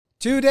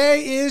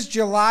Today is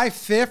July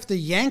 5th. The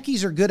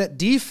Yankees are good at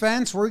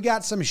defense. We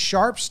got some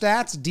sharp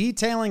stats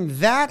detailing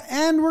that,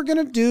 and we're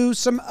going to do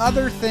some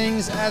other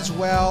things as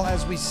well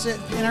as we sit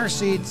in our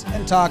seats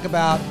and talk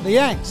about the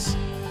Yanks.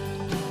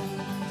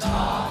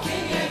 Talking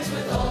Yanks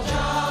with old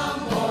John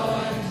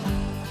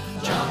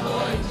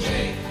Boy,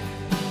 Jake.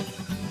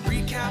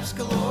 Recaps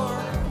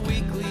galore,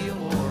 weekly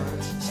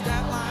awards,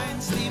 stat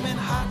lines, theme, and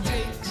hot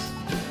takes.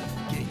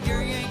 Get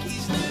your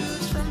Yankees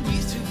news from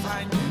these two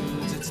fine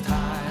dudes. It's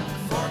time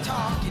for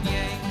Talking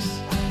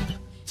Yanks.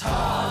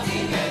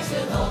 Talking Yanks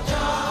with old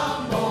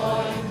John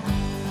Boy,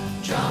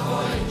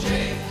 and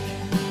Jake.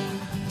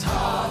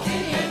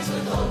 Talking Yanks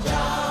with old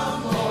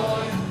John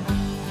Boy,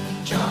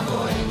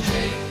 and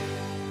Jake.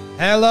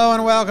 Hello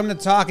and welcome to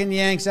Talking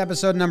Yanks,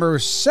 episode number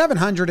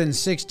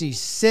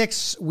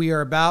 766. We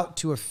are about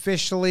to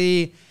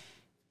officially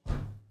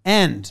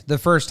end the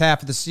first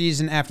half of the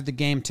season after the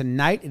game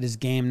tonight. It is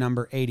game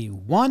number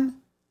 81.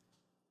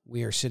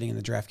 We are sitting in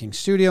the DraftKings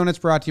studio, and it's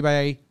brought to you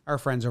by our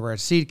friends over at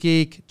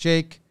SeatGeek.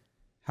 Jake,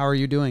 how are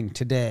you doing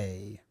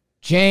today?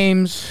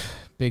 James,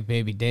 Big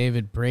Baby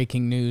David,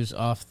 breaking news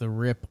off the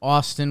rip.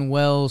 Austin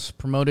Wells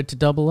promoted to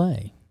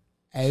Double-A.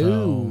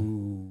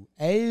 Oh.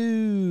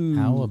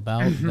 How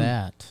about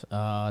that?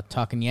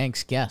 Talking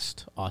Yanks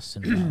guest,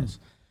 Austin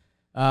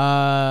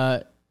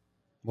Wells.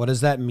 What does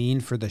that mean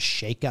for the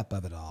shakeup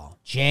of it all?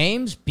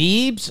 James,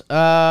 Beebs,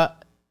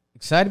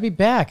 excited to be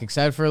back.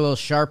 Excited for a little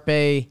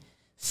Sharpay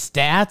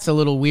stats, a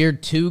little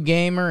weird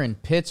two-gamer in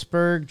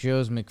Pittsburgh.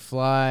 Joe's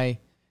McFly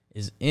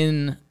is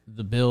in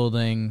the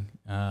building,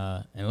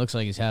 and it looks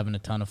like he's having a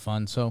ton of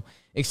fun. So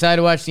excited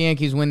to watch the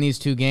Yankees win these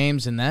two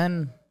games and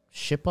then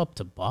ship up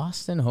to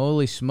Boston.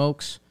 Holy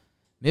smokes.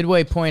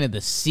 Midway point of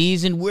the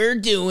season, we're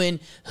giving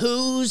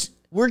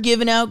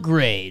out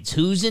grades.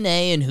 Who's an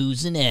A and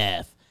who's an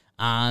F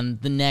on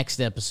the next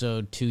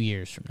episode 2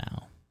 years from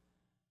now.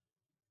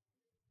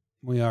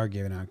 We are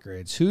giving out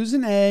grades. Who's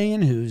an A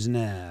and who's an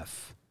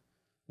F?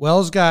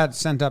 Wells got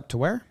sent up to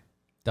where?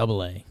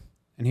 Double-A.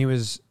 And he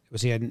was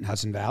he in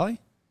Hudson Valley?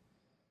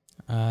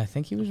 I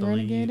think he was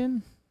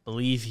renegading.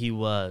 Believe he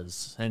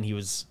was, and he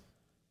was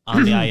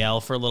on the IL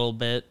for a little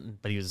bit,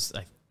 but he was.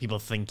 People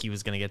think he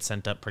was going to get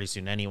sent up pretty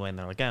soon anyway, and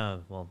they're like,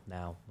 oh, well,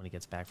 now when he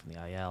gets back from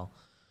the IL.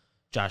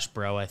 Josh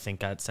Bro, I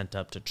think, got sent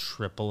up to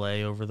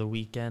AAA over the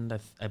weekend.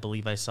 I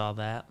believe I saw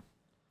that.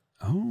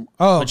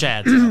 Oh, which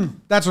adds up.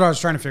 That's what I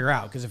was trying to figure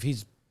out, because if he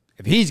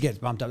gets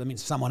bumped up, that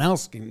means someone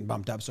else getting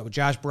bumped up. So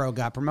Josh Bro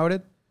got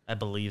promoted? I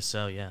believe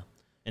so, yeah.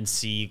 And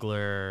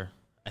Siegler,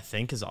 I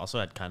think, has also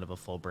had kind of a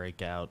full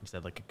breakout. He's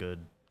had like a good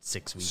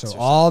 6 weeks. So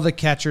all the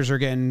catchers are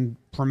getting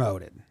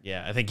promoted.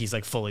 Yeah, I think he's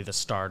like fully the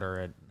starter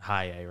at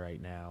high A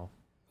right now.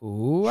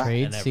 Ooh,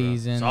 trade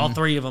season. So all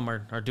three of them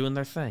are doing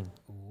their thing.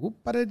 Ooh,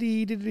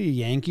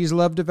 Yankees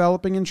love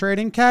developing and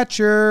trading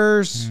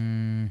catchers.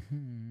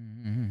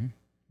 Mm-hmm.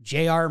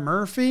 J.R.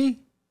 Murphy.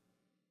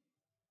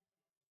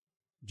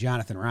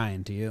 Jonathan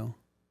Ryan to you.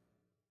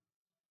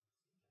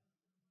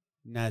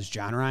 That's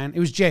John Ryan. It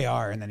was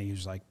J.R. and then he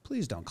was like,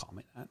 please don't call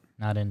me that.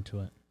 Not into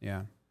it.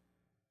 Yeah.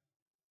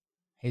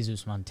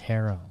 Jesus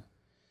Montero.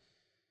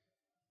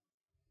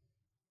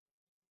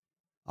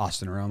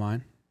 Austin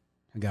Romine.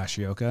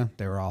 Higashioka.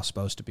 They were all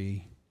supposed to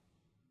be.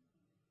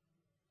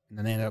 And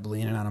then they ended up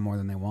leaning on him more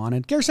than they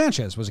wanted. Gary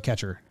Sanchez was a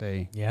catcher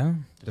they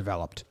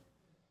developed.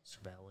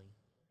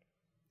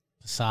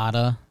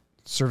 Posada.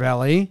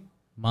 Cervelli.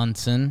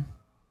 Munson.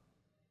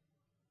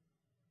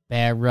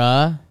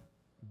 Barra.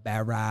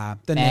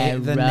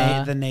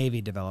 The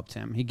Navy developed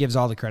him. He gives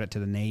all the credit to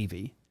the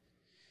Navy.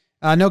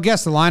 No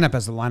guess the lineup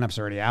as the lineup's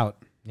already out.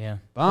 Yeah.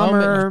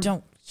 Bummer. Oh,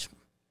 don't.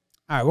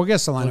 All right, we'll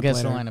guess the lineup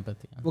later. At the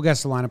end. We'll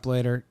guess the lineup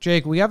later.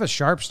 Jake, we have a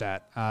sharp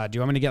stat. Do you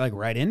want me to get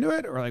right into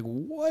it, or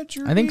what's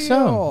your I think deal?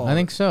 so.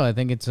 I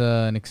think it's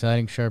an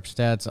exciting sharp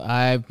stats.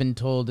 I've been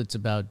told it's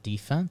about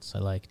defense. I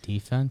like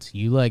defense.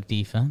 You like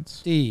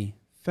defense.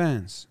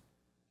 Defense.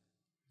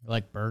 You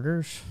like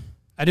burgers?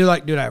 I do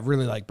like, dude. I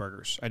really like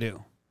burgers. I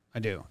do.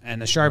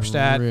 And the sharp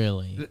stat.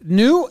 Really?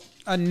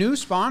 A new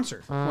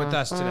sponsor with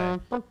us today.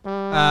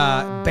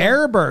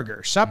 Bear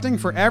Burger. Something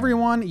for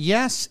everyone.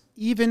 Yes,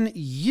 even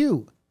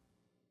you.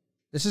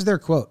 This is their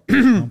quote.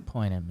 Don't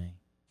point at me.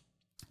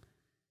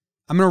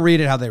 I'm going to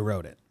read it how they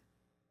wrote it.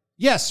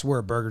 Yes, we're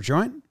a burger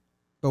joint,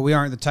 but we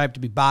aren't the type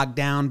to be bogged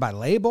down by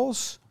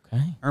labels.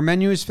 Okay. Our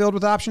menu is filled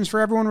with options for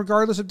everyone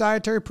regardless of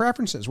dietary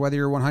preferences, whether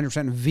you're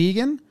 100%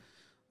 vegan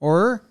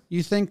or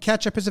you think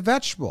ketchup is a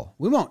vegetable.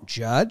 We won't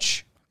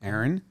judge,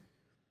 Aaron.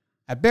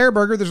 At Bear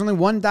Burger, there's only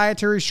one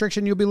dietary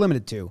restriction you'll be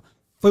limited to.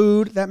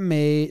 Food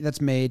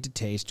that's made to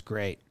taste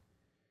great.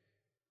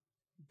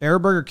 Bear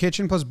Burger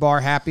Kitchen plus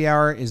Bar Happy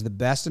Hour is the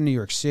best in New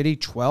York City,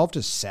 12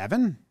 to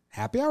 7.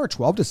 Happy hour,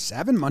 12 to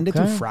 7, Monday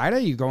through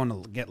Friday. You're going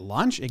to get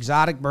lunch.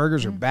 Exotic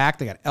burgers are back.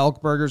 They got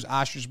elk burgers,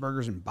 ostrich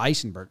burgers, and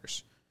bison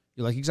burgers.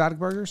 You like exotic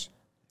burgers?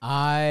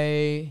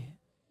 I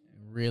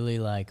really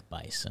like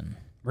bison.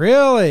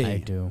 Really? I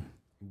do.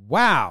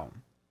 Wow.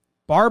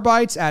 Bar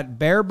bites at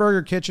Bear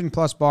Burger Kitchen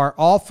plus Bar.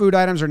 All food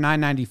items are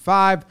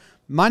 $9.95.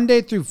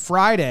 Monday through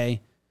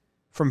Friday,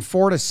 from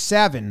 4 to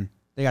 7,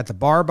 they got the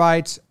bar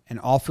bites and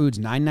all foods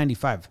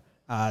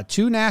 $9.95.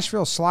 2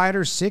 Nashville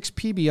sliders, 6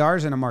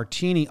 PBRs, and a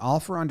martini, all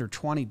for under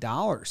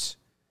 $20.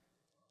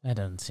 That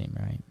doesn't seem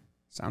right.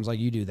 Sounds like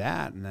you do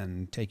that and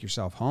then take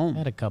yourself home. I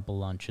had a couple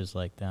lunches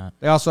like that.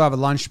 They also have a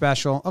lunch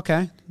special.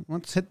 Okay,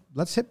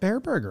 let's hit Bear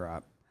Burger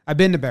up. I've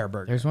been to Bear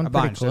Burger. There's one a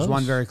pretty bunch. close. There's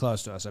one very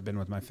close to us. I've been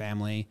with my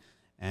family,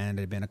 and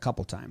I've been a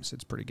couple times.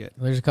 It's pretty good.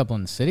 There's a couple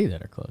in the city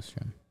that are close,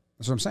 Jim.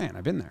 That's what I'm saying.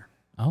 I've been there.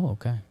 Oh,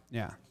 okay.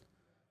 Yeah.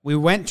 We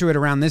went to it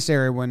around this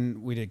area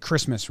when we did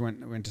Christmas.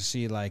 Went to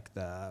see like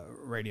the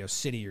Radio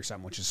City or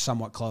something, which is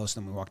somewhat close.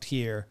 Then we walked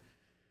here.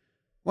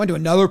 Went to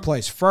another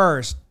place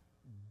first.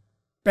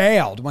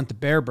 Bailed. Went to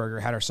Bear Burger.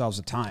 Had ourselves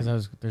a time.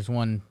 Because there's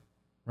one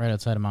right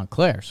outside of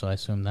Montclair, so I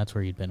assume that's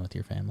where you'd been with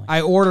your family.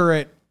 I order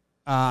it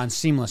on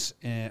Seamless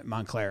in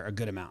Montclair, a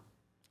good amount.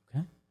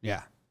 Okay.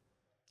 Yeah.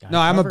 Got No,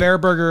 it I'm a covered. Bear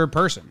Burger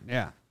person.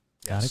 Yeah.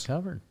 Got it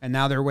covered. And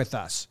now they're with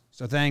us.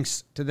 So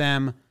thanks to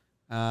them.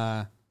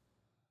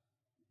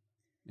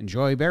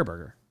 Enjoy Bear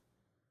Burger.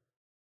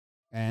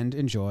 And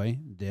enjoy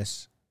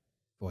this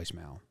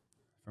voicemail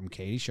from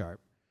Katie Sharp,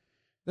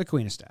 the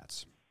Queen of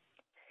Stats.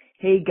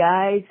 Hey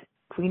guys,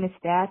 Queen of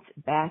Stats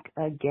back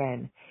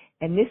again.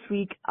 And this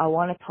week I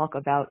want to talk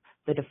about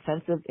the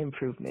defensive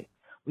improvement.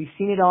 We've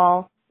seen it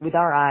all with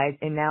our eyes,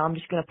 and now I'm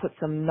just going to put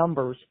some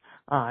numbers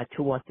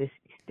to what this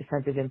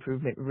defensive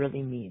improvement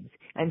really means.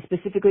 And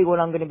specifically what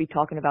I'm going to be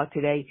talking about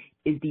today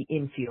is the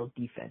infield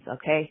defense,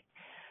 okay?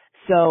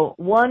 So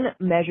one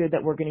measure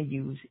that we're going to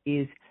use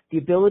is the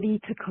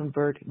ability to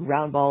convert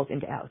ground balls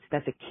into outs.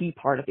 That's a key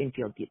part of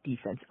infield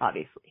defense,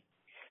 obviously.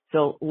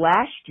 So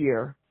last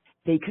year,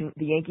 the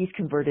Yankees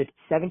converted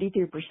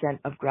 73%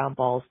 of ground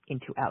balls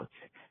into outs.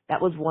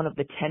 That was one of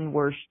the 10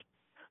 worst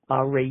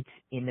rates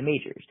in the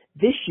majors.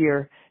 This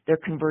year, they're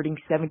converting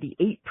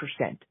 78%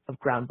 of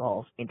ground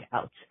balls into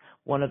outs,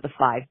 one of the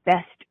 5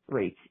 best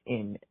rates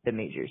in the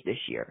majors this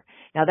year.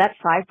 Now, that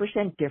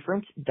 5%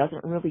 difference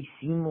doesn't really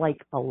seem like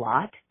a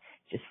lot,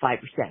 just 5%,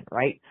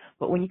 right?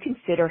 But when you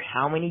consider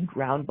how many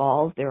ground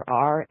balls there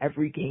are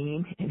every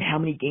game and how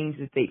many games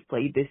that they've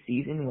played this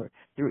season, we're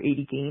through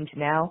 80 games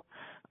now,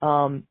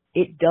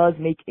 it does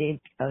make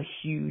a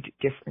huge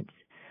difference.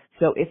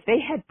 So if they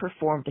had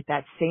performed at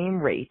that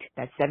same rate,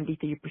 that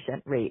 73%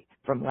 rate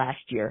from last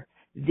year,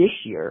 this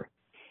year,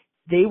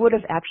 they would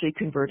have actually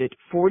converted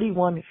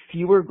 41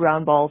 fewer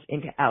ground balls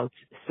into outs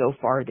so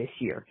far this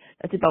year.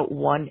 That's about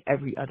 1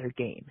 every other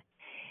game.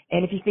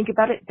 And if you think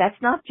about it, that's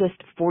not just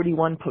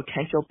 41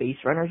 potential base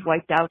runners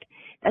wiped out.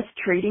 That's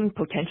trading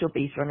potential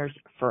base runners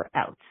for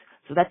outs.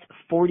 So that's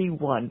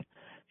 41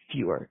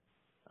 fewer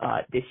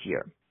this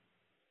year.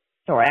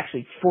 Or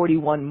actually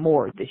 41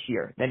 more this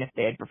year than if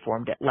they had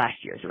performed at last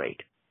year's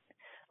rate.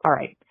 All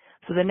right.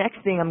 So the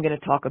next thing I'm going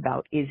to talk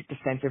about is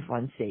defensive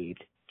runs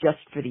saved, just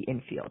for the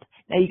infield.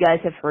 Now, you guys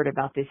have heard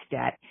about this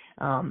stat,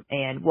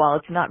 and while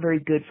it's not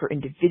very good for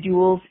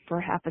individuals for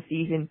half a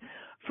season,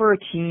 for a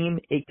team,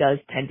 it does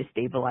tend to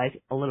stabilize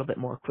a little bit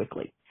more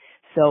quickly.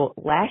 So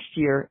last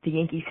year, the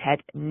Yankees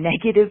had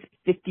negative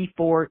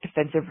 54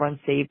 defensive runs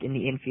saved in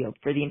the infield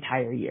for the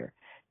entire year.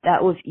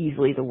 That was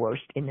easily the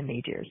worst in the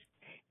majors.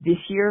 This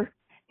year,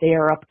 they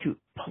are up to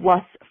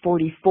plus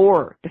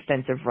 44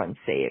 defensive runs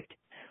saved,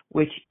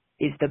 which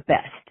is the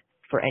best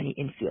for any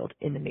infield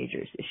in the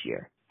majors this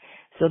year.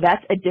 So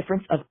that's a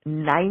difference of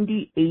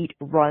 98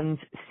 runs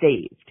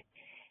saved.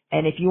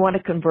 And if you want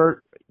to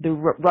convert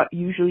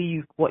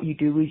usually what you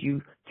do is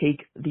you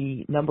take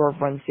the number of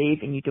runs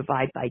saved and you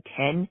divide by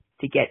 10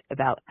 to get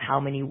about how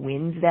many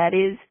wins that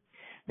is,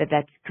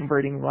 that's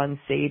converting runs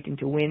saved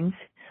into wins.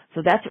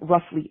 So that's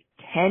roughly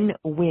 10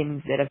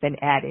 wins that have been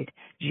added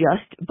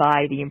just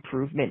by the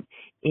improvement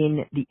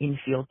in the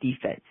infield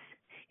defense,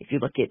 if you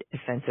look at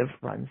defensive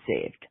runs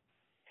saved.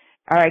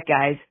 All right,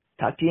 guys.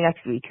 Talk to you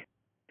next week.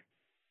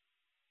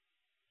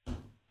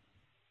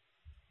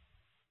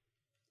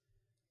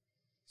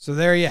 So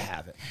there you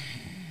have it.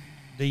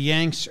 The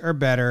Yanks are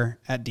better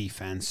at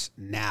defense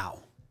now.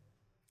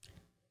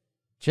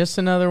 Just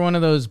another one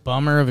of those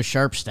bummer of a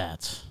sharp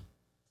stats.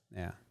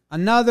 Yeah.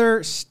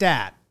 Another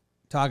stat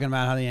talking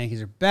about how the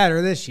Yankees are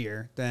better this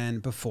year than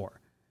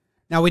before.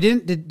 Now,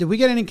 did we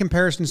get any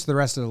comparisons to the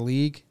rest of the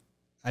league?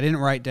 I didn't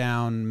write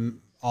down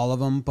all of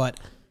them, but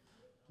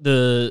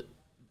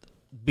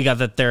we got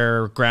that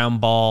their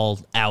ground ball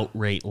out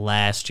rate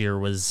last year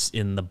was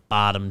in the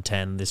bottom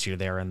 10. This year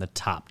they're in the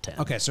top 10.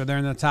 okay, so they're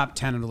in the top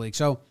 10 of the league.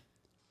 So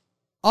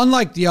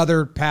unlike the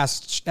other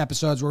past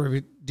episodes where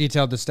we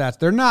detailed the stats,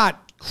 they're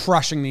not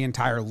crushing the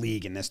entire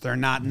league in this. They're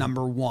not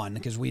number one,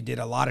 because we did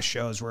a lot of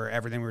shows where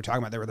everything we were talking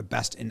about, they were the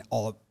best in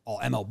all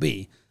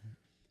MLB.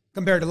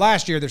 Compared to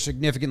last year, they're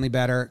significantly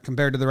better.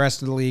 Compared to the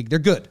rest of the league, they're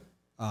good.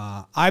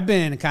 I've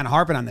been kind of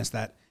harping on this,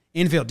 that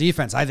infield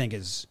defense, I think,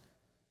 is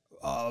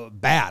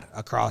bad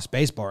across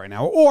baseball right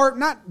now. Or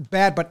not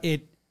bad, but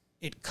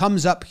it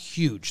comes up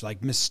huge.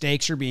 Like,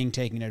 mistakes are being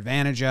taken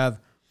advantage of.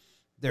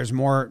 There's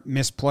more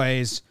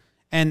misplays.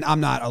 And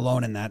I'm not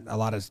alone in that. A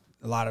lot of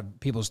a lot of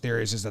people's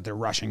theories is that they're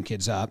rushing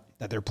kids up,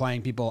 that they're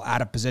playing people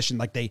out of position,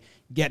 like they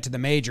get to the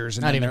majors.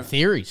 And Not then even they're-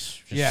 theories,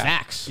 just Yeah.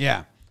 facts.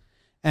 Yeah.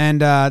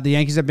 And the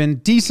Yankees have been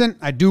decent.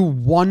 I do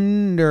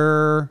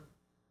wonder,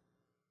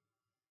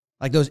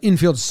 like those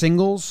infield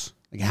singles,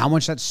 like how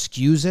much that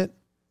skews it.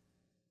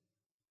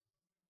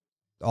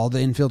 All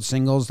the infield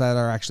singles that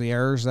are actually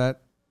errors,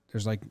 that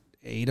there's like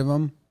 8 of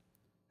them,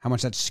 how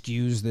much that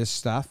skews this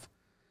stuff.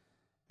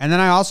 And then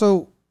I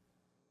also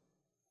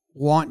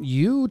want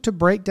you to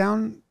break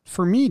down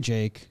for me,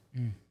 Jake,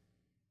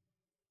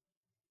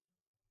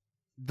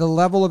 the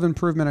level of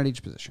improvement at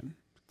each position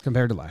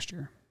compared to last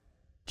year.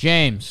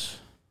 James,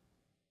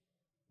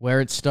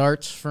 where it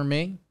starts for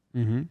me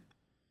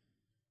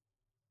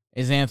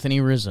is Anthony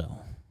Rizzo.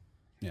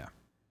 Yeah.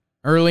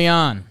 Early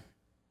on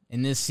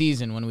in this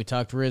season, when we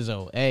talked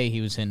Rizzo,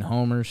 he was hitting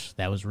homers.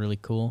 That was really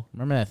cool.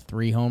 Remember that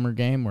 3-homer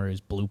game where he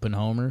was blooping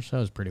homers? That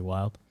was pretty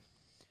wild.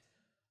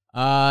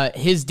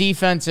 His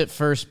defense at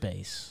first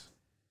base.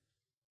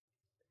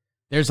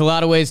 There's a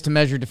lot of ways to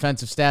measure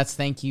defensive stats.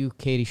 Thank you,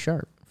 Katie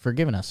Sharp, for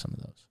giving us some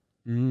of those.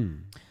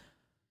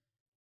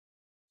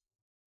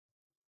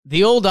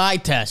 The old eye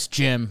test,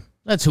 Jim.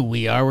 That's who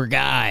we are. We're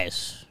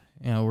guys.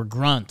 We're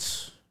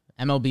grunts.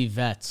 MLB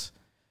vets.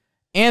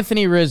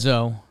 Anthony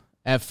Rizzo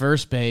at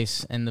first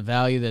base and the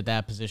value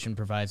that position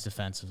provides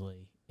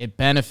defensively. It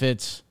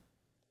benefits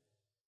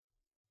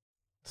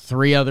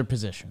 3 other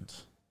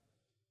positions.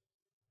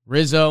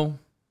 Rizzo,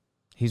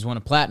 he's won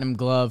a platinum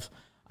glove.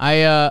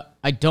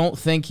 I don't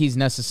think he's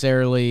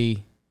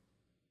necessarily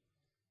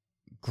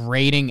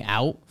grading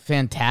out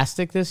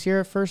fantastic this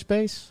year at first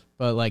base,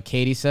 but like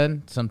Katie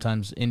said,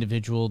 sometimes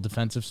individual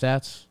defensive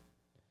stats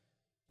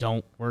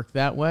don't work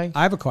that way.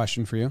 I have a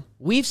question for you.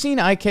 We've seen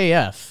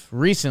IKF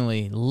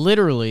recently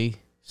literally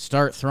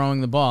start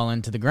throwing the ball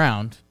into the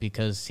ground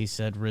because he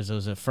said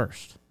Rizzo's at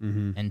first.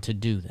 And to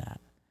do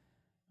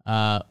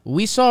that.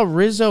 We saw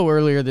Rizzo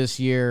earlier this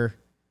year.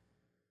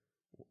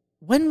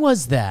 When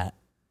was that?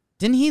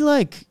 Didn't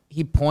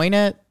he point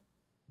at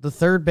the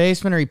third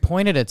baseman, or he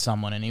pointed at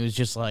someone and he was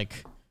just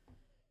like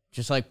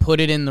put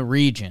it in the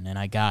region and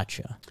I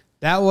gotcha.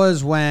 That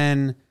was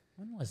when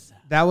was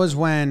that? That was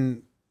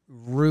when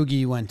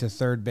Rugi went to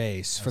third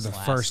base for the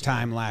last first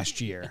time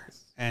last year.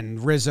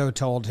 And Rizzo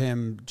told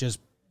him,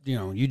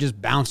 you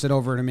just bounce it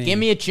over to me. Give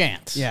me a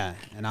chance. Yeah,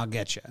 and I'll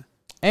get you.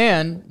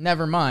 And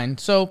never mind.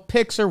 So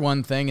picks are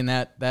one thing, and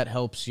that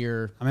helps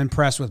your. I'm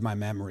impressed with my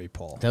memory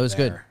pull. That was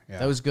good. Yeah.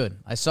 That was good.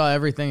 I saw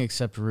everything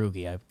except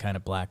Rugi. I kind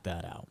of blacked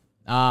that out.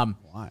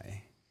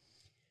 Why?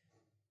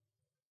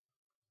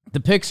 The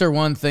picks are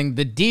one thing.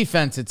 The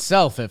defense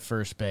itself at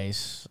first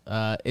base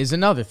is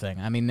another thing.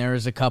 I mean, there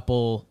was a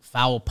couple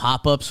foul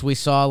pop-ups we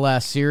saw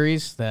last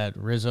series that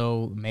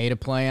Rizzo made a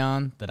play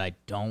on that I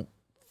don't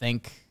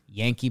think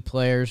Yankee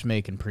players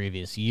make in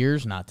previous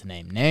years, not to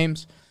name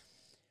names.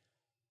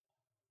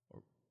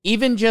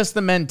 Even just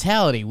the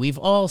mentality. We've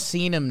all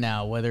seen him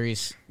now, whether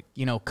he's,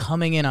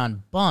 coming in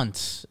on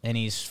bunts and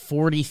he's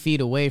 40 feet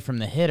away from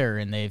the hitter,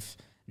 and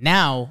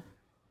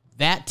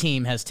that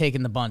team has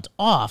taken the bunt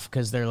off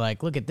because they're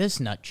like, look at this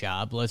nut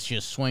job. Let's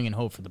just swing and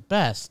hope for the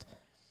best.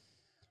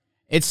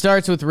 It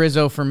starts with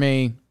Rizzo for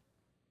me.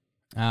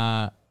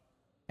 And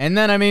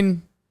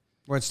then,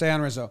 Wait, stay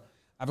on Rizzo.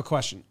 I have a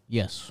question.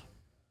 yes.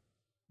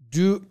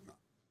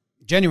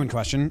 Genuine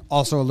question,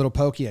 also a little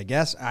pokey, I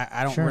guess.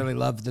 I don't Sure. really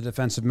love the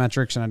defensive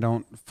metrics, and I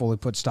don't fully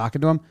put stock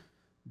into them.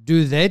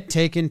 Do they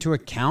take into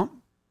account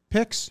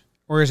picks,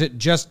 or is it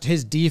just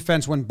his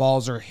defense when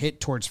balls are hit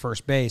towards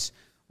first base,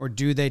 or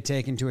do they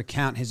take into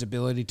account his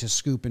ability to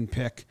scoop and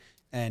pick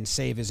and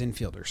save his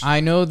infielders? I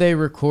know they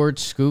record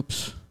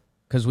scoops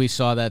because we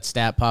saw that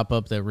stat pop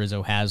up that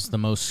Rizzo has the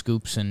most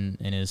scoops in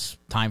his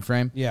time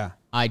frame. Yeah,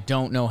 I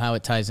don't know how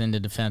it ties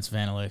into defensive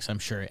analytics. I'm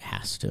sure it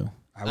has to.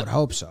 I would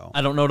hope so.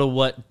 I don't know to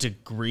what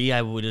degree.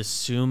 I would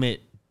assume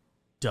it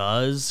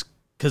does,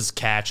 because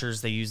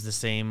catchers, they use the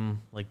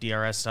same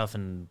DRS stuff,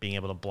 and being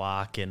able to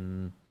block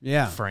and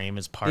frame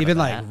is part Even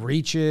of that.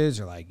 reaches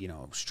or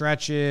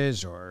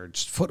stretches or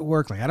just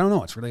footwork. I don't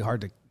know. It's really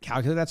hard to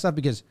calculate that stuff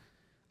because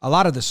a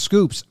lot of the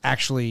scoops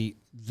actually,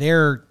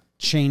 they're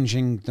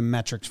changing the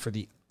metrics for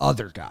the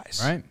other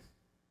guys. Right?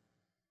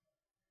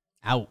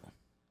 Out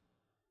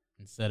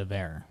instead of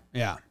error.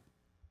 Yeah.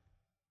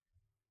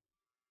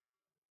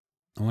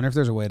 I wonder if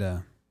there's a way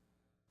to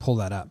pull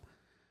that up.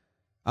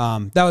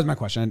 That was my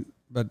question,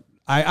 but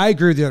I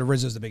agree with you that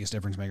Rizzo's the biggest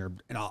difference maker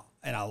in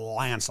a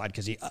landslide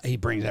because he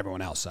brings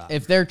everyone else up.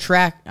 If they're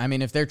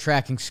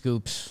tracking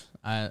scoops,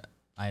 I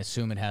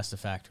assume it has to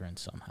factor in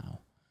somehow.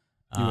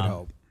 You would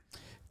hope.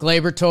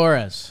 Gleyber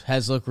Torres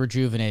has looked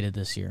rejuvenated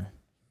this year.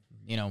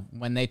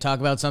 When they talk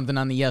about something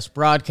on the Yes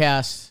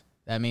broadcast,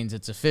 that means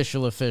it's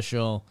official.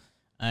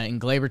 And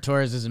Gleyber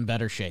Torres is in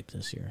better shape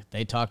this year.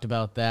 They talked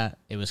about that.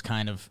 It was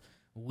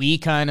we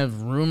kind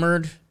of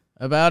rumored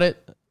about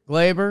it,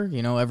 Gleyber.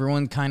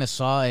 Everyone kind of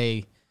saw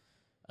a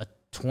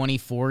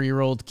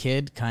 24-year-old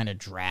kid kind of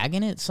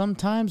dragging it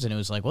sometimes, and it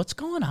was like, what's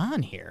going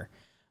on here?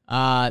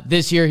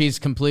 This year, he's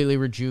completely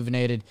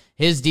rejuvenated.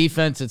 His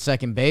defense at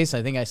second base,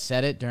 I think I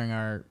said it during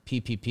our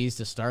PPPs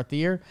to start the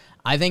year.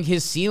 I think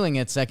his ceiling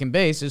at second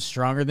base is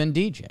stronger than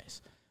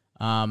DJ's.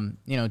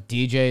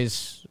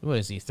 DJ's, what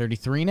is he,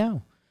 33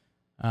 now?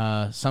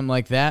 Something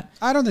like that.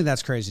 I don't think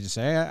that's crazy to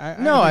say.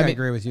 I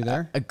agree with you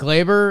there.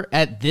 Glaber,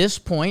 at this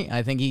point,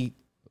 I think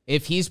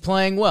if he's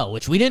playing well,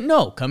 which we didn't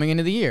know coming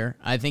into the year,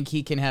 I think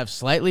he can have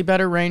slightly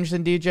better range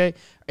than DJ,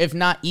 if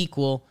not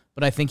equal,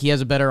 but I think he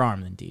has a better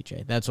arm than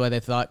DJ. That's why they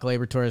thought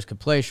Gleyber Torres could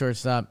play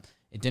shortstop.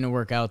 It didn't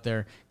work out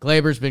there.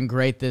 Glaber's been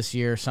great this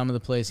year. Some of the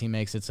plays he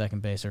makes at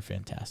second base are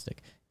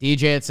fantastic.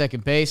 DJ at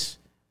second base,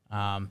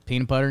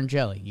 peanut butter and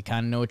jelly. You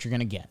kind of know what you're going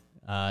to get.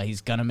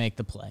 He's going to make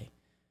the play.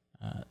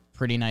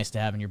 Pretty nice to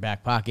have in your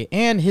back pocket.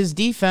 And his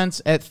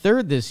defense at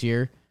third this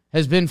year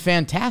has been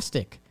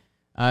fantastic.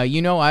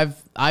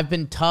 I've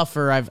been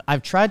tougher.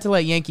 I've tried to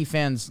let Yankee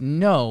fans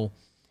know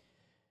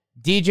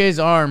DJ's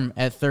arm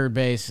at third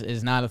base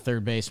is not a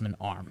third baseman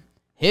arm.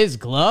 His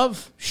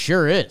glove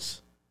sure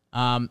is.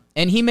 And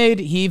he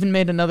even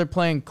made another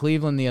play in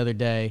Cleveland the other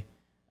day,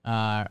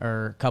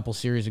 or a couple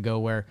series ago,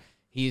 where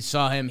he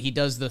saw him. He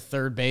does the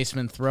third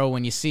baseman throw.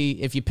 When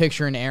if you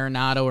picture an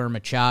Arenado or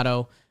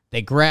Machado,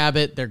 they grab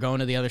it, they're going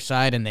to the other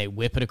side, and they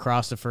whip it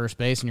across the first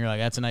base, and you're like,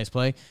 that's a nice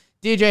play.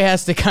 DJ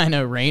has to kind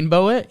of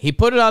rainbow it. He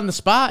put it on the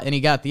spot, and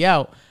he got the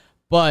out.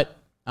 But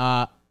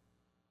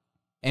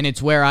and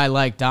it's where I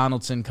like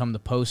Donaldson come the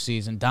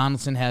postseason.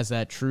 Donaldson has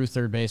that true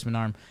third baseman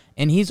arm,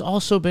 and he's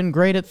also been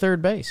great at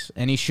third base,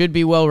 and he should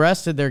be well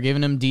rested. They're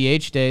giving him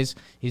DH days.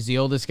 He's the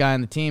oldest guy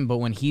on the team, but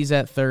when he's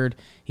at third,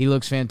 he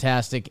looks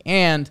fantastic.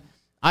 And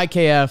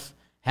IKF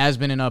has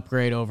been an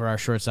upgrade over our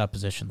shortstop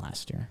position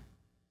last year.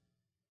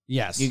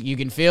 Yes. You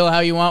can feel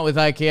how you want with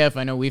IKF.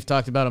 I know we've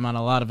talked about him on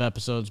a lot of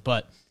episodes,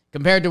 but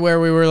compared to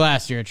where we were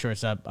last year at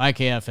shortstop,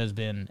 IKF has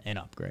been an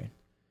upgrade.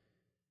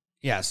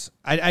 Yes.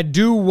 I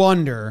do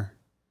wonder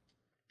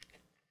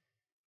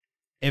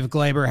if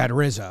Gleyber had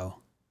Rizzo,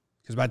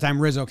 because by the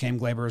time Rizzo came,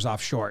 Gleyber was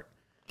off short,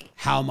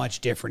 how much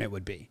different it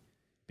would be.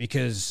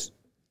 Because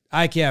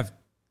IKF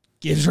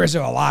gives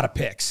Rizzo a lot of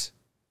picks.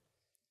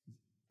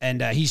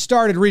 And he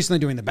started recently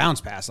doing the bounce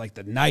pass, like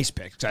the nice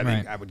picks. I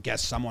think I would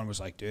guess someone was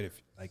like, dude,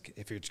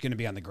 if it's going to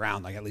be on the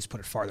ground, like at least put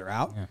it farther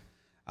out.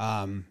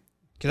 Yeah.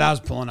 Because I was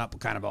pulling up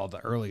kind of all the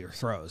earlier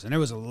throws, and it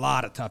was a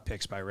lot of tough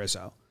picks by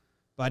Rizzo.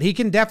 But he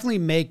can definitely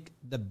make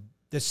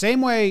the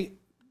same way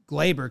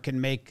Gleyber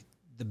can make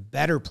the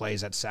better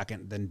plays at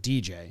second than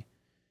DJ.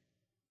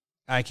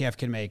 IKF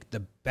can make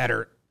the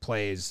better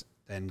plays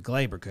than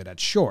Gleyber could at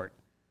short.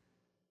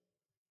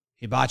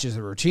 He botches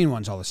the routine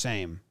ones all the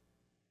same.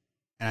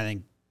 And I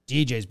think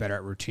DJ's better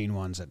at routine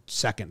ones at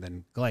second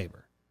than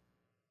Gleyber.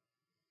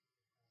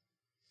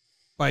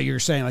 But you're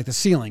saying like the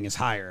ceiling is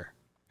higher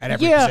at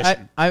every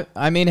position.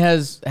 I mean,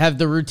 have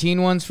the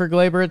routine ones for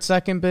Gleyber at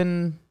second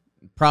been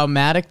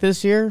problematic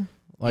this year?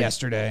 Like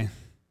yesterday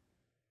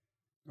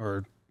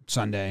or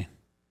Sunday,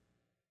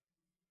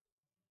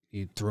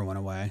 he threw one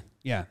away.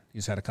 Yeah,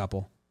 he's had a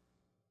couple.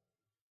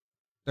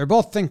 They're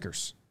both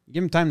thinkers. You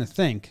give them time to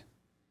think,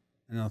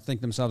 and they'll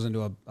think themselves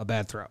into a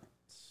bad throw.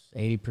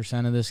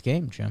 80% of this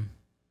game, Jim.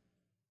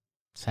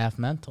 It's half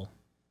mental.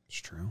 It's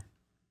true.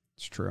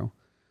 It's true.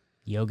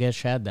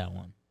 Yogesh had that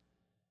one.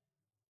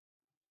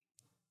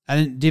 I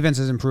think defense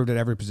has improved at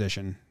every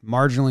position.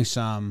 Marginally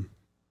some,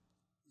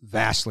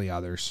 vastly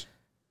others.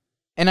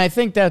 And I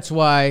think that's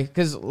why,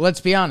 because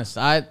let's be honest,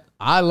 I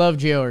love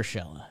Gio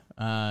Urshela.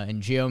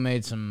 And Gio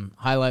made some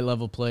highlight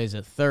level plays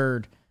at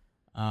third.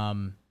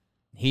 That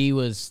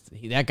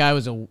guy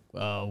was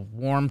a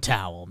warm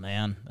towel,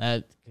 man.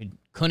 That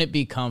couldn't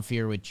be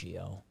comfier with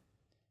Gio.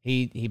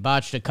 He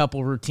botched a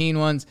couple routine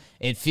ones.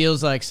 It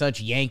feels like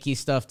such Yankee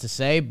stuff to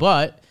say,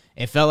 but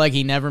it felt like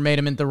he never made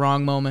him at the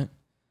wrong moment.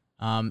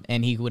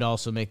 And he would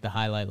also make the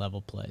highlight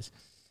level plays.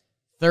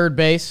 Third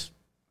base,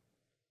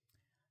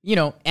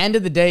 end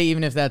of the day,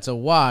 even if that's a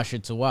wash,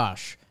 it's a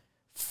wash.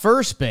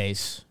 First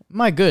base,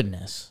 my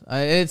goodness.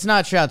 It's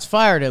not shots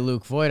fired at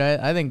Luke Voigt.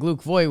 I think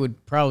Luke Voigt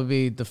would probably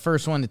be the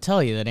first one to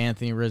tell you that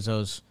Anthony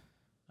Rizzo's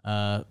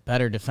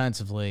better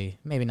defensively.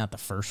 Maybe not the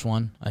first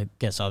one. I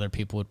guess other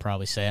people would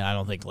probably say it. I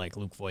don't think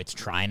Luke Voigt's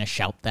trying to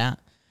shout that.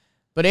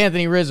 But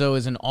Anthony Rizzo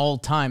is an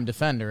all-time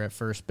defender at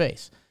first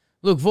base.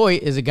 Luke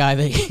Voigt is a guy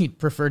that you'd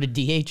prefer to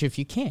DH if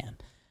you can.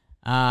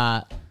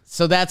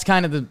 So that's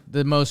kind of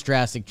the most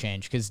drastic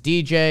change, because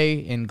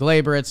DJ and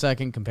Gleyber at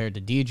second compared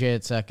to DJ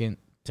at second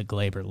to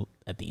Gleyber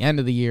at the end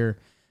of the year,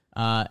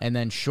 and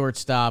then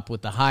shortstop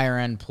with the higher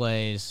end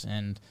plays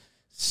and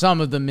some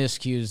of the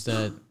miscues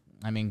that,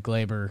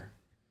 Gleyber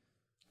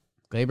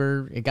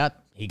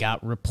he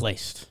got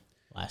replaced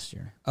last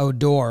year.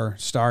 Odor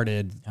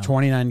started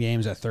 29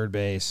 games at third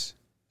base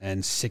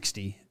and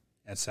 60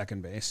 at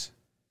second base.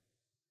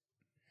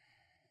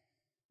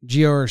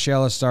 Gio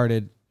Urshela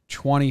started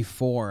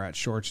 24 at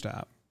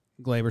shortstop.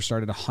 Gleyber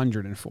started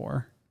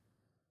 104.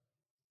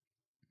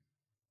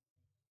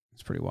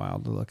 It's pretty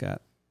wild to look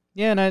at.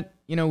 Yeah,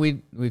 and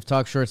we've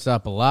talked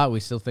shortstop a lot. We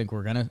still think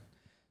we're gonna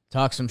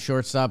talk some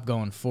shortstop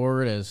going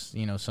forward, as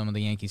you know, some of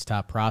the Yankees'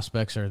 top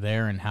prospects are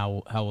there, and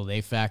how will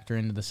they factor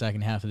into the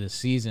second half of this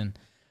season.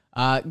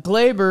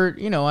 Glaber,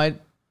 you know,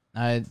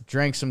 I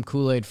drank some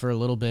Kool-Aid for a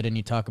little bit, and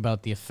you talk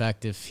about the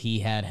effect if he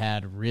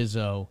had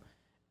Rizzo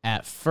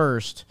at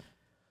first.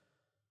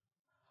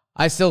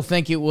 I still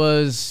think it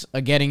was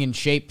a getting in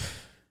shape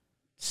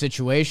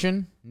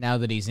situation now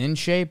that he's in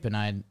shape,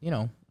 and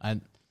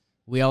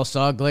we all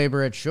saw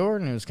Glaber at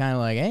short, and it was kind of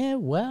like,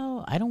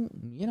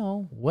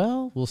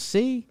 we'll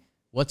see.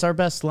 What's our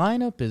best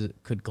lineup?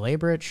 Could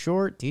Glaber at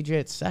short, DJ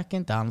at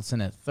second,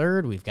 Donaldson at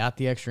third? We've got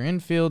the extra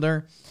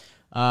infielder.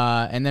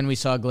 And then we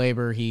saw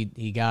Glaber.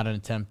 He got an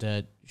attempt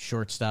at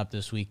shortstop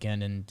this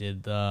weekend and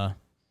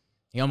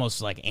he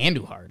almost like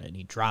Andujar did.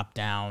 He dropped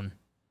down,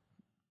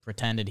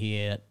 pretended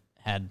he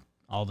had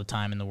all the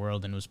time in the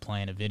world and was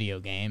playing a video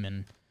game,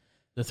 and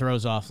the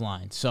throw's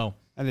offline. So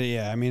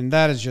yeah, I mean,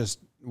 that is just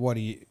what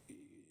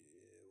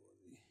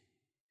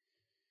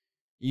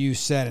you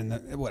said in the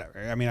whatever.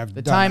 I mean,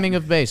 the timing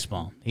of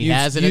baseball. He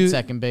has it at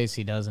second base.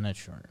 He doesn't at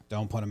short.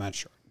 Don't put him at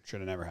short.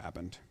 Should have never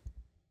happened.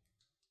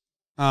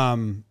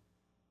 Oh,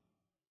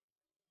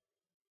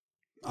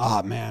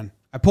 man.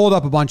 I pulled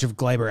up a bunch of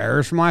Glaber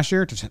errors from last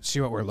year to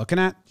see what we're looking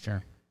at.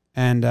 Sure.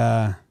 And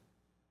yeah,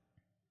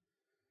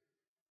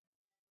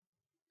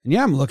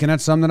 I'm looking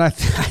at some that I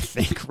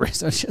think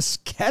Rizzo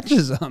just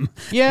catches them.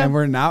 Yeah.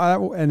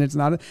 And it's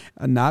not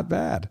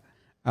bad.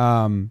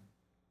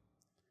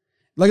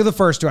 Look at the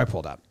first two I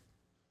pulled up.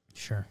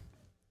 Sure.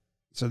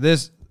 So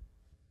this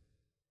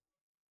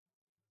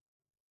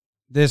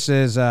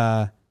is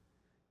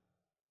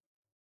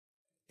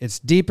it's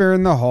deeper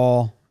in the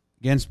hole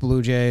against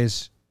Blue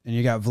Jays, and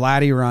you got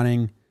Vladdy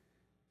running,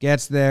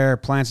 gets there,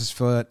 plants his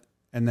foot,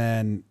 and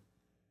then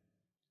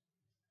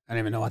I don't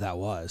even know what that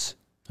was.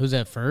 Who's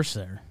at first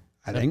there?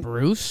 I think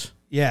Bruce?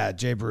 Yeah,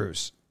 Jay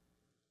Bruce.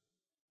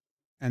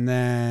 And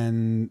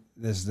then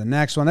this is the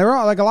next one. They were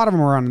all, like, a lot of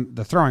them were on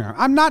the throwing arm.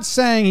 I'm not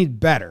saying he's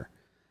better.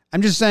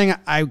 I'm just saying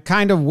I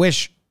kind of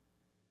wish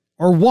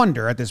or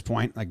wonder at this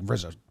point, like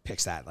Rizzo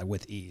picks that like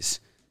with ease.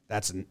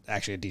 That's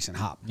actually a decent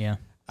hop. Yeah.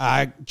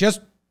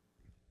 Just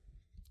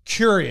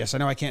curious. I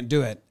know I can't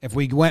do it. If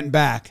we went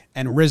back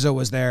and Rizzo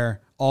was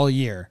there all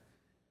year,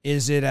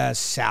 is it as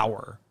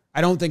sour?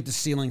 I don't think the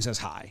ceiling's as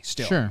high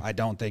still. Sure. I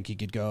don't think he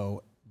could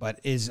go, but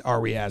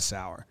are we as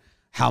sour?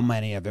 How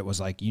many of it was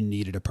like you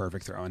needed a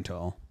perfect throw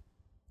until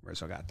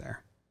Rizzo got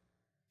there?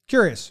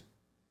 Curious.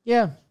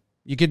 Yeah.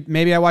 You could,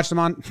 maybe I watched them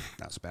on,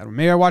 that was a bad one.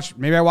 Maybe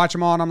I watch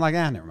them all and I'm like,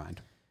 never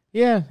mind.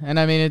 Yeah. And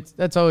I mean,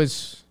 that's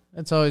always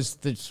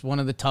one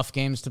of the tough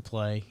games to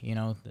play. You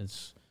know,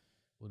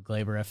 would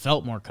Glaber have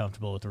felt more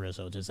comfortable with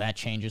Rizzo? Does that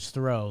change his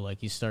throw?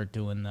 Like you start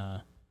doing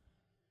the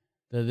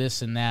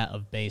this and that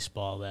of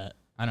baseball that,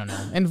 I don't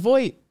know. And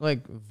Voit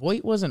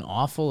wasn't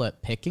awful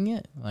at picking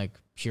it, like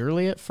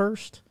purely at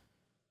first.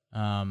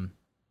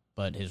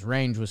 But his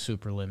range was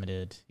super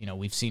limited. You know,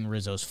 we've seen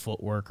Rizzo's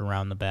footwork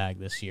around the bag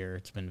this year.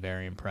 It's been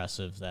very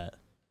impressive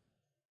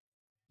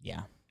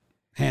yeah.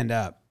 Hand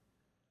up.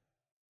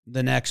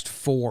 The next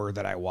four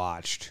that I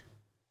watched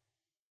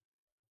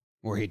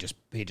where he just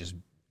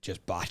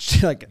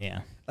botched like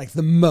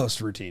the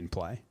most routine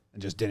play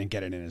and just didn't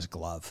get it in his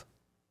glove.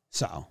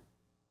 So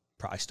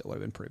probably still would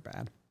have been pretty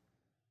bad.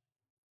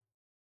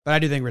 But I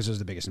do think Rizzo's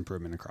the biggest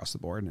improvement across the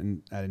board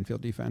in that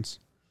infield defense.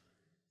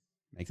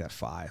 Make that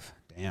 5.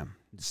 Damn.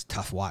 It's a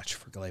tough watch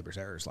for Glaber's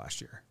errors last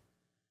year.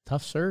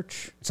 Tough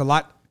search. It's a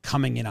lot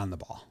coming in on the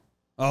ball.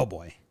 Oh,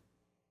 boy.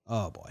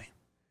 Oh,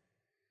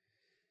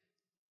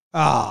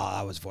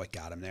 that was Voigt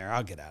got him there.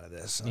 I'll get out of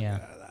this. I'll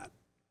get out of that.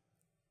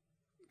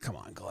 Come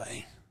on,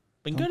 Clay.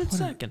 Been good at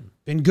second.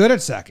 Been good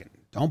at second.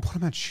 Don't put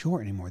him at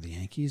short anymore, the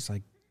Yankees.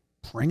 Like,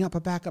 bring up a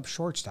backup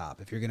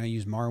shortstop if you're going to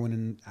use Marwin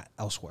and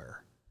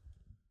elsewhere.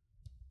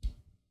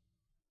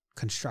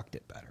 Construct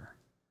it better.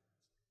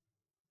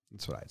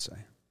 That's what I'd say.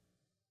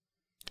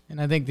 And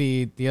I think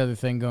the other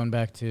thing, going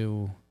back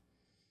to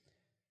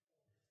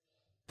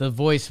the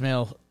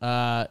voicemail,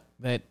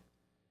 that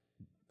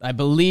I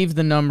believe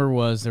the number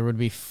was there would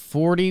be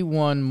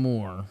 41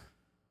 more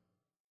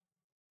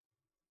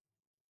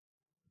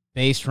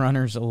base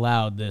runners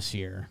allowed this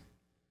year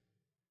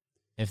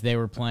if they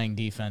were playing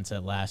defense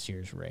at last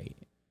year's rate,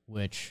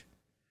 which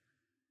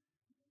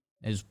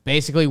is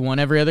basically one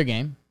every other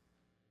game.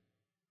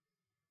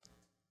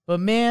 But,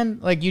 man,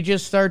 like, you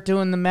just start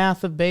doing the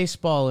math of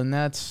baseball, and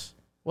that's,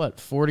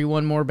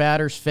 41 more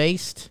batters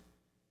faced?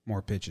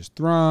 More pitches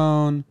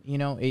thrown. You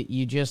know,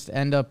 you just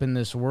end up in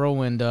this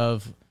whirlwind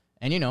of,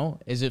 and, you know,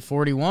 is it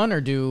 41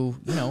 or do,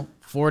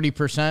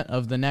 40%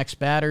 of the next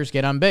batters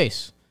get on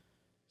base?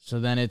 So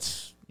then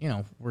it's,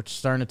 we're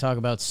starting to talk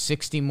about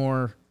 60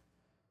 more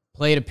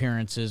plate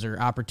appearances or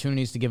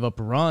opportunities to give up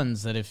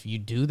runs that if you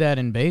do that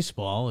in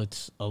baseball,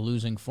 it's a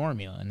losing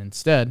formula. And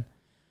instead...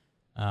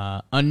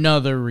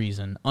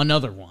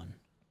 another one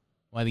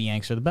why the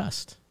Yanks are the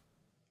best.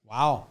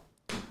 Wow.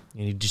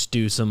 You just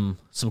do some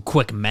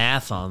quick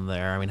math on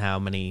there. I mean, how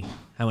many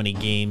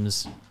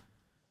games?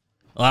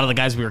 A lot of the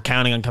guys we were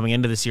counting on coming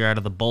into this year out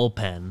of the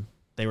bullpen,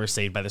 They were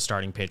saved by the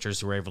starting pitchers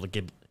who were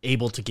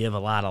able to give a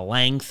lot of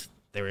length.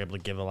 They were able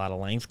to give a lot of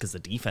length because the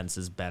defense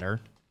is better.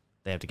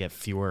 They have to get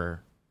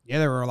fewer. Yeah,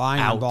 they're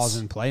relying on outs. balls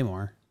in play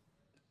more.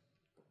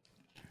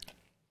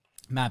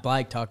 Matt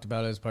Black talked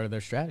about it as part of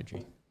their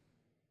strategy.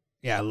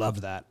 Yeah, I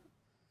love that.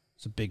 I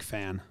was a big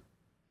fan.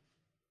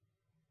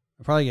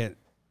 I'll probably get.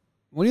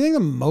 What do you think the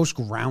most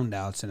ground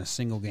outs in a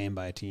single game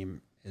by a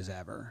team is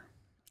ever?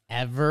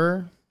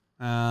 Ever?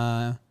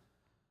 In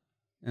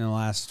the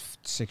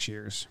last 6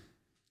 years.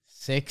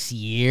 6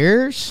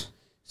 years?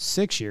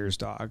 6 years,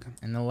 dog.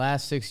 In the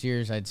last 6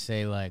 years, I'd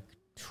say like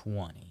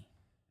 20.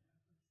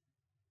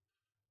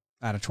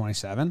 Out of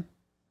 27?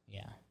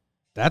 Yeah.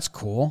 That's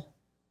cool.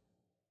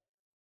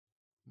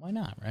 Why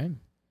not, right?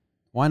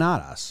 Why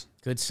not us?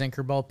 Good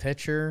sinker ball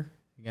pitcher.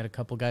 You got a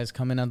couple guys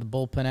coming out of the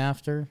bullpen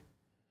after.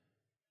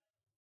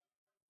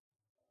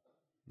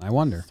 I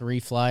wonder. 3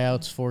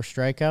 flyouts, 4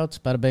 strikeouts.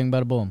 Bada bing,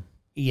 bada boom.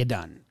 You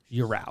done.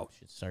 You're out.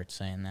 Should start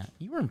saying that.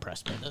 You were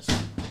impressed by this.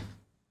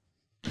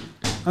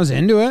 I was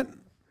into it.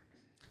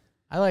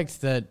 I liked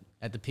that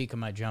at the peak of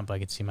my jump, I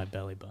could see my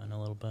belly button a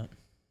little bit.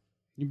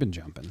 You've been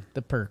jumping.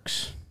 The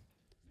perks.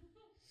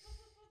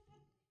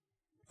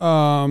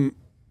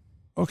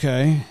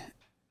 Okay.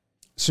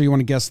 So you want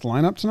to guess the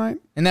lineup tonight?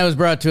 And that was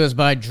brought to us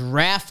by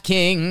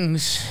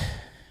DraftKings.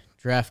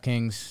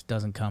 DraftKings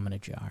doesn't come in a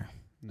jar.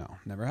 No,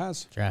 never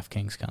has.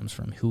 DraftKings comes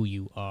from who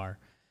you are.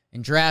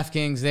 And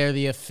DraftKings, they're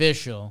the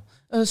official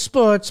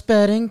sports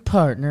betting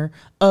partner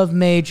of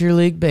Major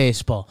League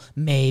Baseball.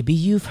 Maybe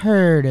you've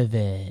heard of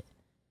it.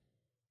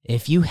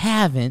 If you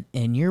haven't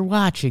and you're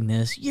watching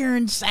this, you're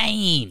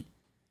insane.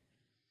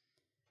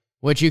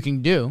 What you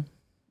can do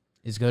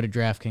is go to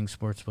DraftKings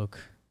Sportsbook.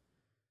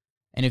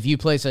 And if you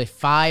place a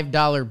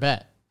 $5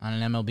 bet on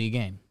an MLB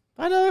game,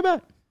 $5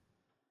 bet,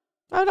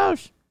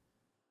 $5,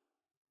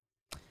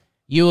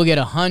 you will get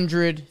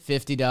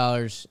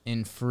 $150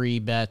 in free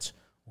bets,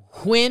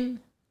 win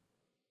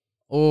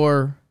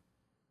or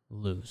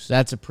lose.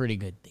 That's a pretty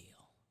good deal.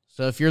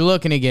 So if you're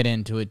looking to get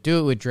into it, do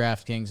it with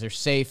DraftKings. They're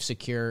safe,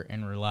 secure,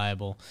 and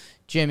reliable.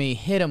 Jimmy,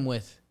 hit them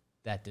with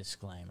that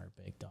disclaimer,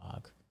 big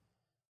dog.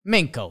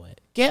 Minko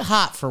it. Get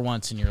hot for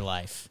once in your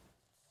life.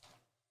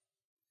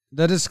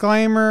 The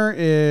disclaimer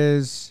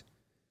is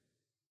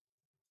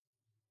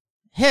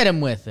Hit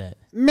him with it.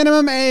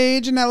 minimum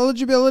age and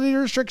eligibility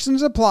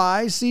restrictions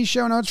apply. See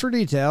show notes for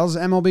details.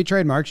 MLB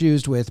trademarks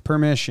used with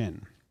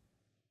permission.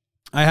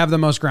 I have the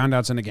most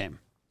groundouts in a game.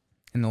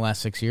 In the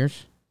last 6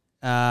 years?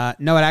 No,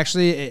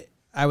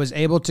 I was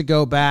able to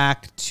go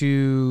back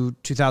to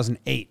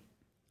 2008.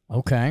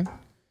 Okay.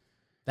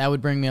 That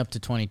would bring me up to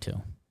 22.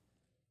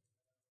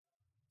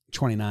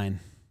 29.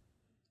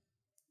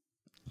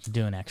 You're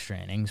doing extra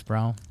innings,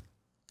 bro.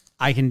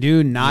 I can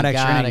do not you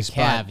extra got innings. a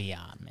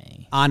caveat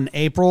me. On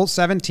April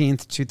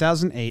 17th,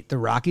 2008, the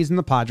Rockies and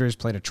the Padres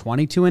played a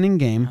 22-inning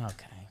game,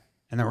 Okay.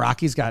 and the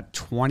Rockies got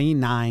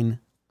 29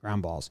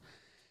 ground balls.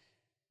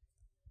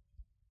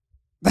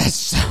 That's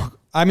so...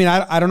 I mean,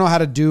 I don't know how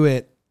to do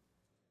it.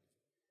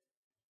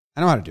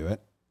 I know how to do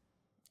it.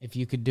 If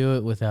you could do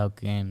it without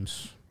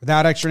games.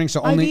 Without extra innings,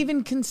 so I'd only...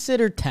 even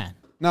consider 10.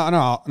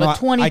 No. But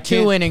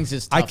 22 innings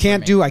is tough I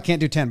can't for me.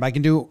 do 10, but I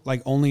can do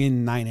like only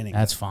in 9 innings.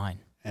 That's fine.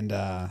 And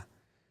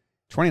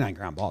 29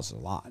 ground balls is a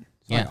lot.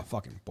 It's Yeah. like a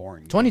fucking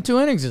boring game. 22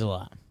 innings is a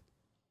lot.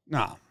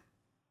 No.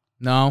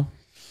 No.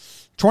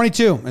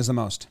 22 is the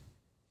most.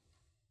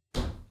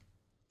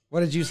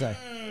 What did you say?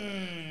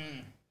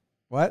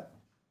 What?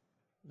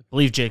 I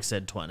believe Jake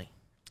said 20.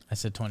 I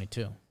said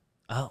 22.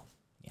 Oh.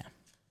 Yeah.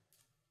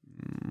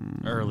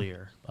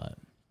 Earlier. But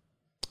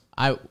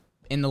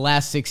in the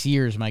last 6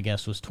 years, my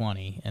guess was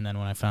 20. And then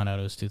when I found out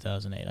it was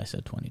 2008, I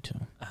said 22.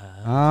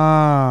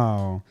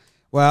 Oh.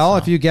 Well,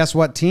 if you guess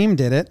what team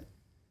did it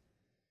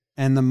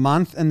and the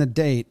month and the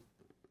date,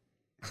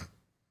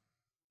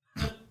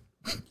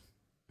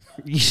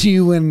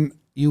 you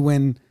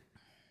win.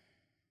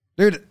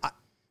 Dude,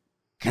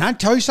 can I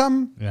tell you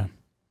something? Yeah.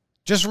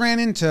 Just ran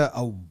into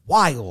a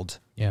wild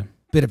Yeah.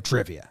 bit of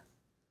trivia.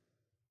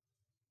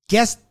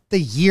 Guess the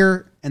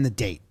year and the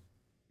date.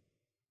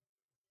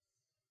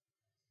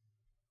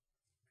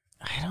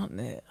 I don't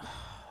know.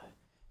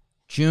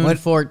 June What?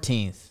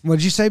 14th, What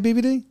did you say,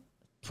 BBD?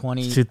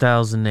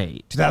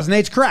 2008.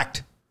 2008's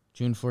correct.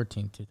 June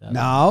 14th, 2000.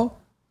 No.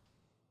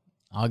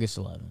 August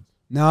 11th.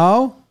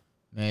 No.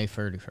 May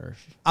 31st.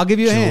 I'll give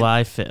you a hint.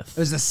 July It 5th.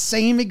 was the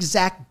same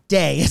exact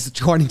day as the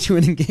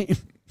 22-inning game.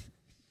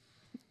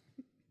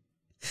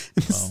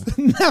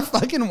 Isn't that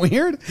fucking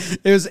weird?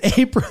 It was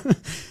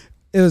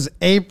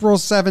April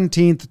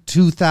 17th,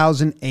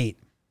 2008.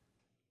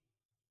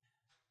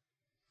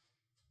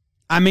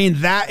 I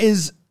mean, that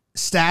is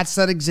stats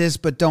that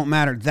exist but don't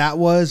matter. That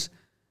was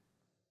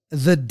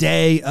the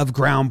day of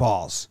ground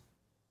balls.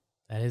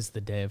 That is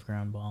the day of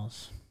ground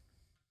balls.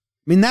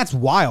 I mean, that's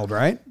wild,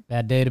 right?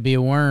 Bad day to be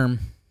a worm.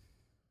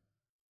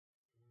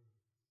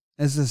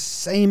 It's the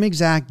same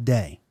exact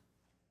day.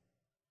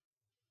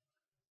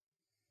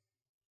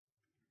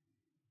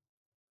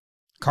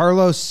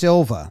 Carlos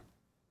Silva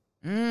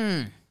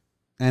Mm.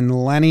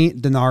 and Lenny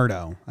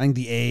DiNardo. I think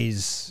the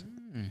A's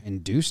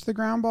Induced the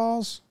ground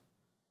balls?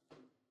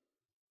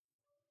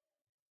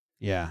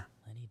 Yeah.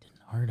 Lenny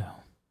DiNardo.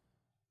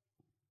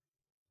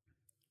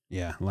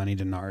 Yeah, Lenny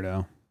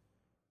DiNardo.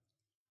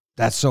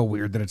 That's so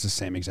weird that it's the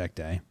same exact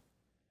day.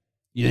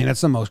 You think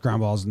that's the most ground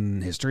balls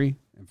in history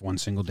of one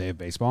single day of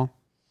baseball?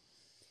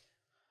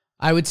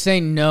 I would say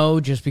no,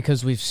 just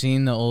because we've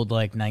seen the old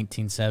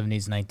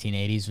 1970s,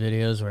 1980s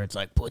videos where it's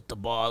like, put the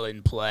ball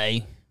in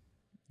play.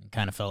 It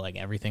kind of felt like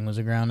everything was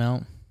a ground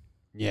out.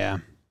 Yeah.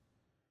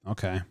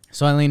 Okay.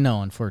 So I lean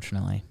no,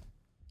 unfortunately.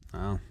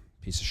 Oh,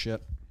 piece of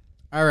shit.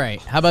 All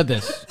right, how about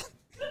this?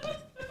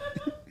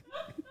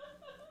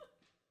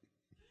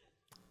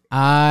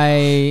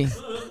 I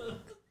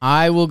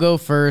will go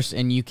first,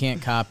 and you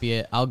can't copy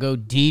it. I'll go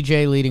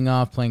DJ leading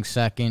off, playing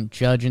second,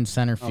 Judge in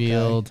center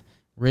field,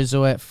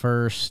 Rizzo at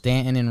first,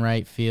 Stanton in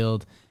right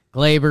field,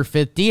 Glaber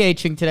fifth,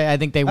 DHing today. I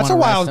think they want to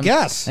That's a rest wild him.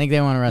 guess. I think they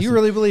want to rest You him.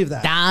 really believe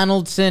that?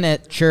 Donaldson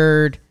at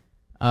third,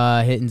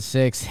 hitting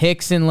sixth,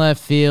 Hicks in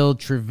left field,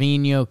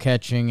 Trevino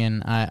catching,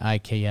 and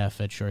IKF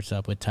at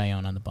shortstop with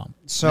Tyone on the bump.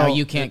 So No,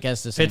 you can't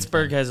guess the same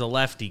Pittsburgh thing. has a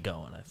lefty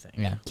going, I think.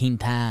 Yeah,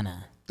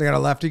 Quintana. They got a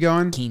lefty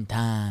going?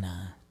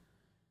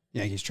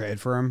 Yankees traded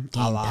for him.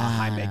 A la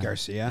Jaime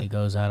Garcia. He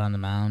goes out on the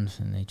mound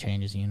and they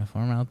change his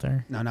uniform out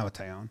there. No, not with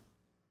Tyone.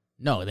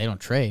 No, they don't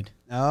trade.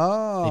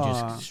 Oh. They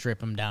just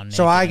strip him down.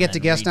 So naked I and get to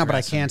then guess now, but I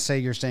redress him. can't say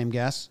your same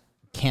guess?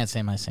 Can't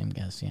say my same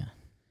guess. Yeah.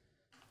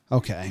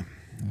 Okay.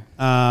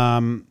 I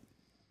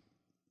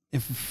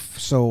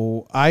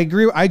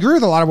agree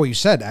with a lot of what you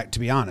said, to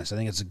be honest. I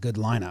think it's a good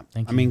lineup.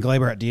 Thank I you. mean,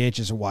 Glaber at DH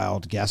is a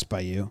wild guess by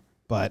you,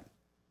 but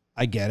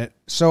I get it.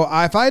 So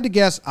if I had to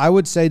guess, I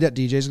would say that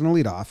DJ's going to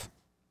lead off.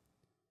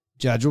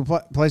 Judge will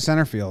play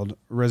center field.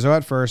 Rizzo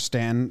at first,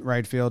 Stanton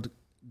right field,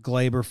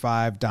 Glaber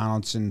 5,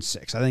 Donaldson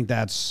 6. I think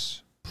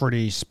that's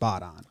pretty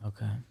spot on.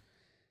 Okay.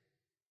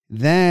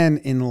 Then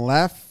in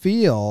left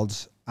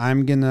field,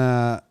 I'm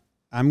gonna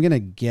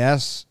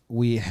guess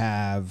we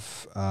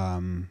have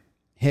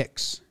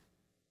Hicks.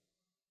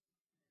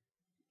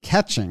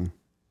 Catching,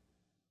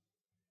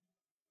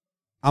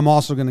 I'm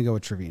also gonna go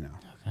with Trevino.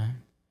 Okay.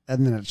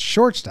 And then at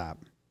shortstop,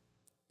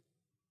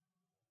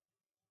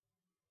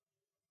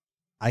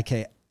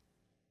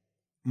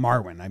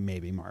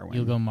 Marwin.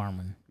 You'll go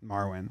Marwin.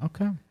 Marwin.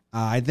 Okay.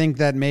 I think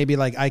that maybe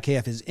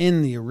IKF is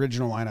in the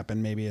original lineup,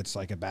 and maybe it's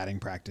like a batting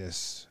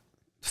practice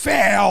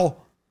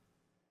fail,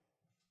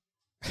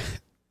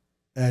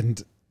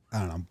 and I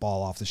don't know,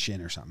 ball off the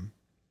shin or something.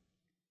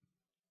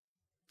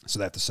 So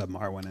they have to sub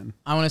Marwin in.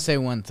 I want to say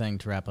one thing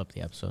to wrap up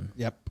the episode.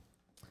 Yep.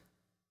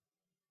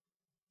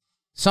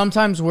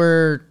 Sometimes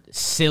we're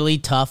silly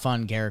tough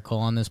on Garrett Cole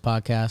on this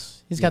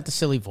podcast. He's got the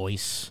silly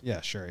voice.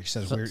 Yeah, sure. He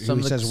says So- weird. some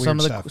He of the- says some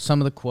weird of stuff. some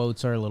of the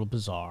quotes are a little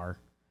bizarre.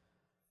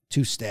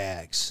 2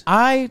 stags.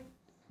 I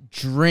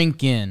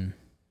drink in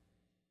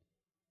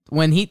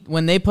when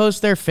they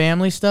post their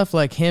family stuff,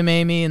 like him,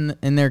 Amy,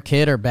 and their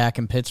kid are back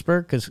in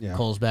Pittsburgh because Yeah.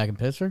 Cole's back in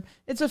Pittsburgh.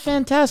 It's a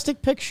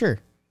fantastic picture.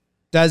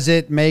 Does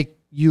it make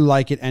you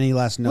like it any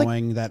less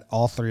knowing that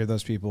all 3 of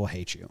those people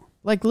hate you?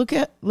 Like look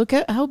at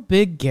how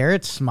big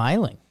Garrett's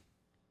smiling.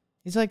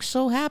 He's like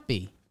so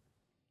happy.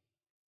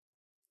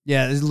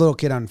 Yeah, this little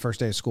kid on first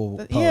day of school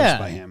posed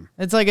by him.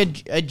 It's like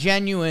a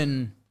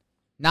genuine,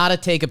 not a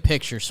take a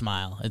picture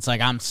smile. It's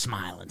like I'm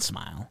smiling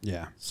smile.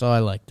 Yeah, So I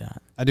like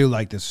that. I do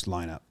like this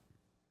lineup.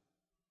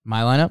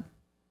 My lineup.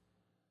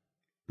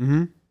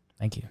 Mm-hmm.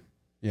 Thank you.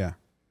 Yeah.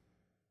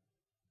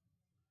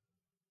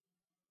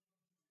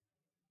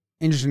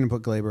 Interesting to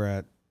put Glaber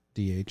at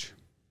DH.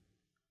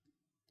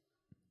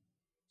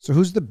 So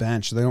who's the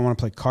bench? They don't want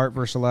to play Cart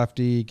versus a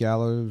lefty.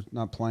 Gallo's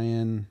not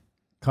playing.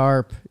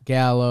 Carp,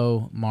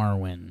 Gallo,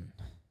 Marwin,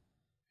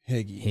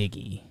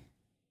 Higgy.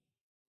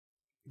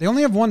 They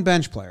only have one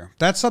bench player.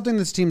 That's something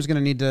this team's going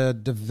to need to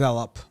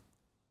develop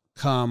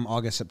come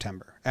August,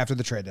 September, after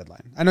the trade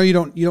deadline. I know you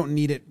don't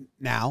need it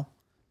now,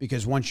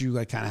 because once you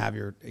kind of have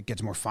it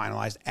gets more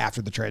finalized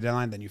after the trade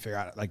deadline, then you figure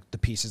out the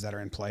pieces that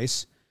are in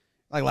place.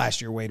 Like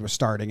last year, Wade was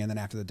starting, and then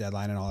after the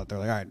deadline and all that, they're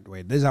like, all right,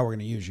 Wade, this is how we're going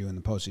to use you in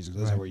the postseason.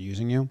 This is how we're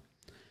using you.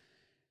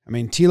 I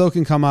mean, Tilo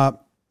can come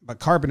up, but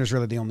Carpenter's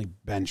really the only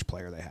bench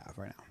player they have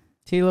right now.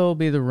 Tilo will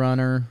be the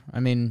runner. I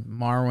mean,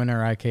 Marwin or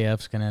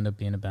IKF's going to end up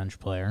being a bench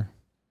player.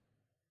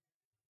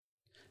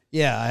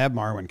 Yeah, I have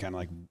Marwin kind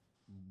of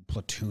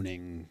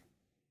platooning,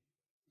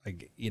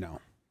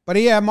 But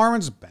yeah,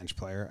 Marwin's a bench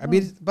player. I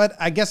mean, but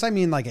I guess I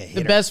mean a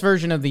hitter. The best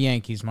version of the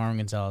Yankees, Marwin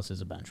Gonzalez, is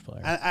a bench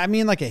player. I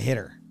mean a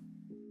hitter.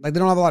 They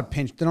don't have a lot of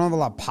pinch. They don't have a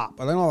lot of pop.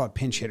 But they don't have a lot of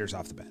pinch hitters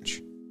off the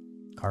bench.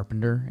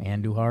 Carpenter,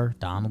 Andujar,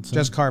 Donaldson.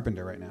 Just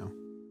Carpenter right now.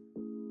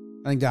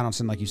 I think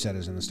Donaldson, like you said,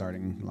 is in the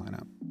starting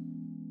lineup.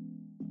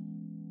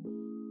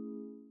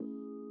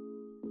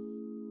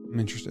 I'm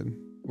interested.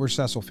 Where's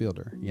Cecil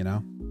Fielder?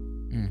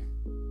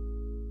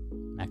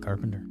 Matt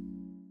Carpenter.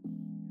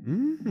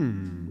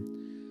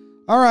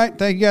 All right.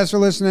 Thank you guys for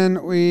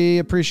listening. We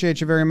appreciate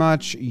you very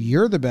much.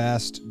 You're the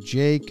best.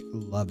 Jake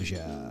loves ya.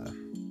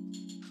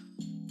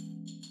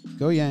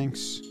 Go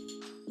Yanks.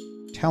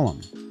 Tell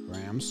them,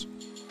 Grams.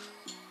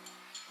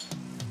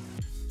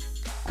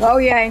 Go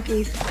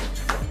Yankees.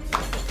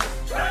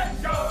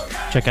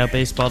 Check out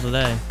Baseball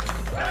Today.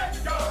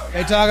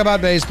 They talk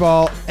about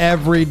baseball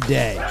every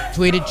day.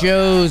 Tweeted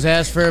Joe's,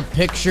 asked for a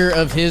picture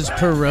of his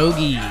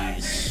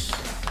pierogies.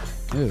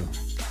 Ooh.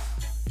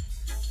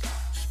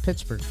 It's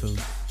Pittsburgh food.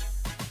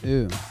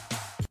 Ooh.